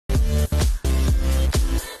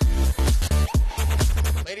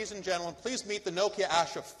gentlemen, please meet the Nokia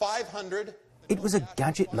Asha 500. It was a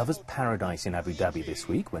gadget lover's paradise in Abu Dhabi this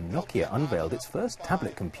week when Nokia unveiled its first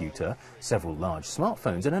tablet computer, several large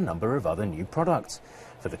smartphones and a number of other new products.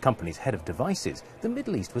 For the company's head of devices, the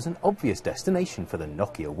Middle East was an obvious destination for the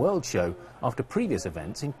Nokia World Show after previous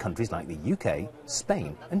events in countries like the UK,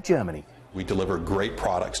 Spain and Germany. We deliver great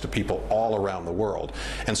products to people all around the world.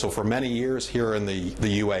 And so for many years here in the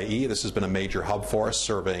UAE, this has been a major hub for us,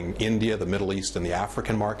 serving India, the Middle East, and the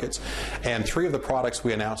African markets. And 3 of the products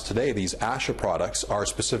we announced today, these Asha products, are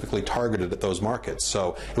specifically targeted at those markets.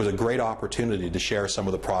 So it was a great opportunity to share some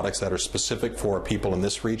of the products that are specific for people in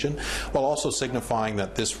this region, while also signifying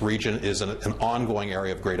that this region is an ongoing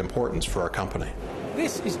area of great importance for our company.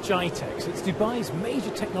 This is GITEX. It's Dubai's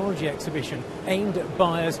major technology exhibition aimed at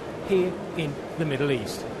buyers here in the Middle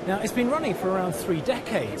East. Now, it's been running for around 3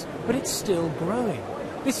 decades, but it's still growing.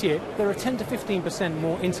 This year, there are 10 to 15%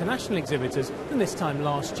 more international exhibitors than this time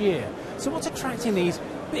last year. So what's attracting these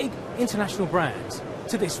big international brands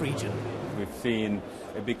to this region? We've seen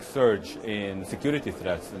a big surge in security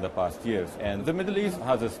threats in the past years. And the Middle East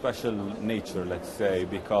has a special nature, let's say,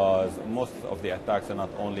 because most of the attacks are not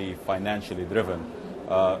only financially driven.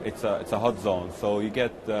 It's a hot zone, so you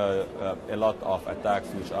get a lot of attacks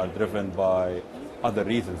which are driven by other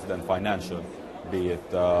reasons than financial, be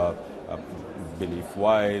it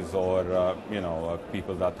belief-wise or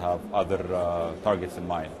people that have other targets in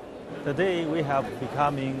mind. Today we have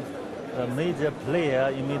becoming a major player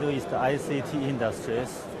in Middle East ICT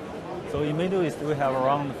industries. So in Middle East we have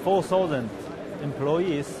around 4,000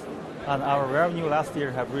 employees, and our revenue last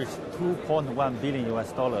year have reached $2.1 billion.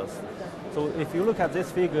 So if you look at these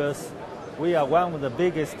figures, we are one of the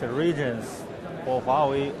biggest regions for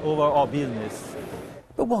Huawei overall business.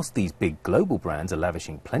 But whilst these big global brands are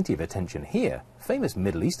lavishing plenty of attention here, famous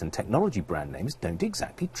Middle Eastern technology brand names don't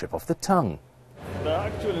exactly trip off the tongue. The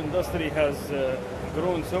actual industry has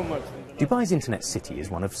grown so much. Dubai's Internet City is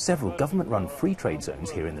one of several government-run free trade zones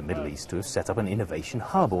here in the Middle East to have set up an innovation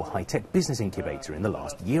hub or high-tech business incubator in the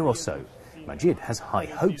last year or so. Majid has high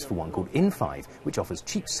hopes for one called In5, which offers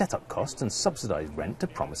cheap setup costs and subsidized rent to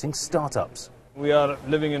promising startups. We are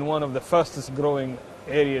living in one of the fastest growing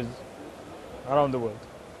areas around the world.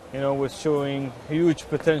 We're showing huge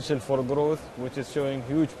potential for growth, which is showing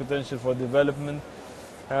huge potential for development.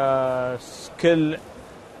 Skill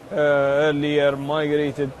earlier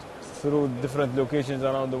migrated through different locations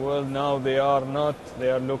around the world. Now they are not. They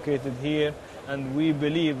are located here, and we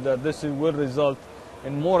believe that this will result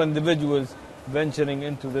in more individuals venturing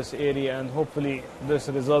into this area, and hopefully this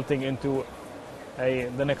resulting into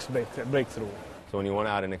the next breakthrough. So when you want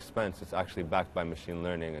to add an expense, it's actually backed by machine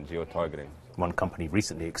learning and geo-targeting. One company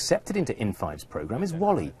recently accepted into In5's program is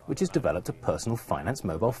Wally, which has developed a personal finance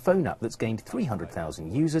mobile phone app that's gained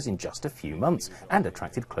 300,000 users in just a few months and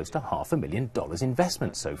attracted close to $500,000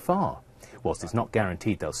 investment so far. Whilst it's not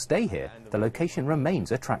guaranteed they'll stay here, the location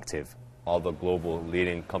remains attractive. All the global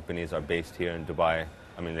leading companies are based here in Dubai.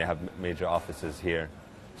 I mean, they have major offices here.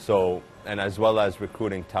 So, and as well as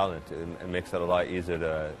recruiting talent, it makes it a lot easier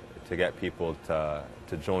to get people to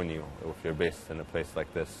join you if you're based in a place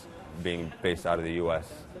like this. Being based out of the US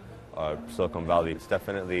or Silicon Valley, it's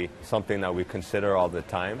definitely something that we consider all the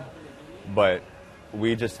time, but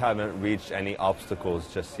we just haven't reached any obstacles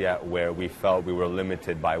just yet where we felt we were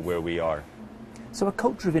limited by where we are. So a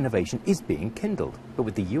culture of innovation is being kindled, but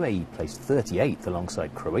with the UAE placed 38th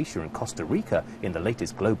alongside Croatia and Costa Rica in the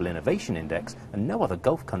latest Global Innovation Index and no other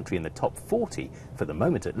Gulf country in the top 40, for the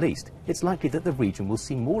moment at least, it's likely that the region will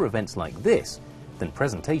see more events like this than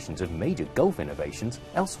presentations of major Gulf innovations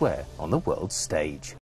elsewhere on the world stage.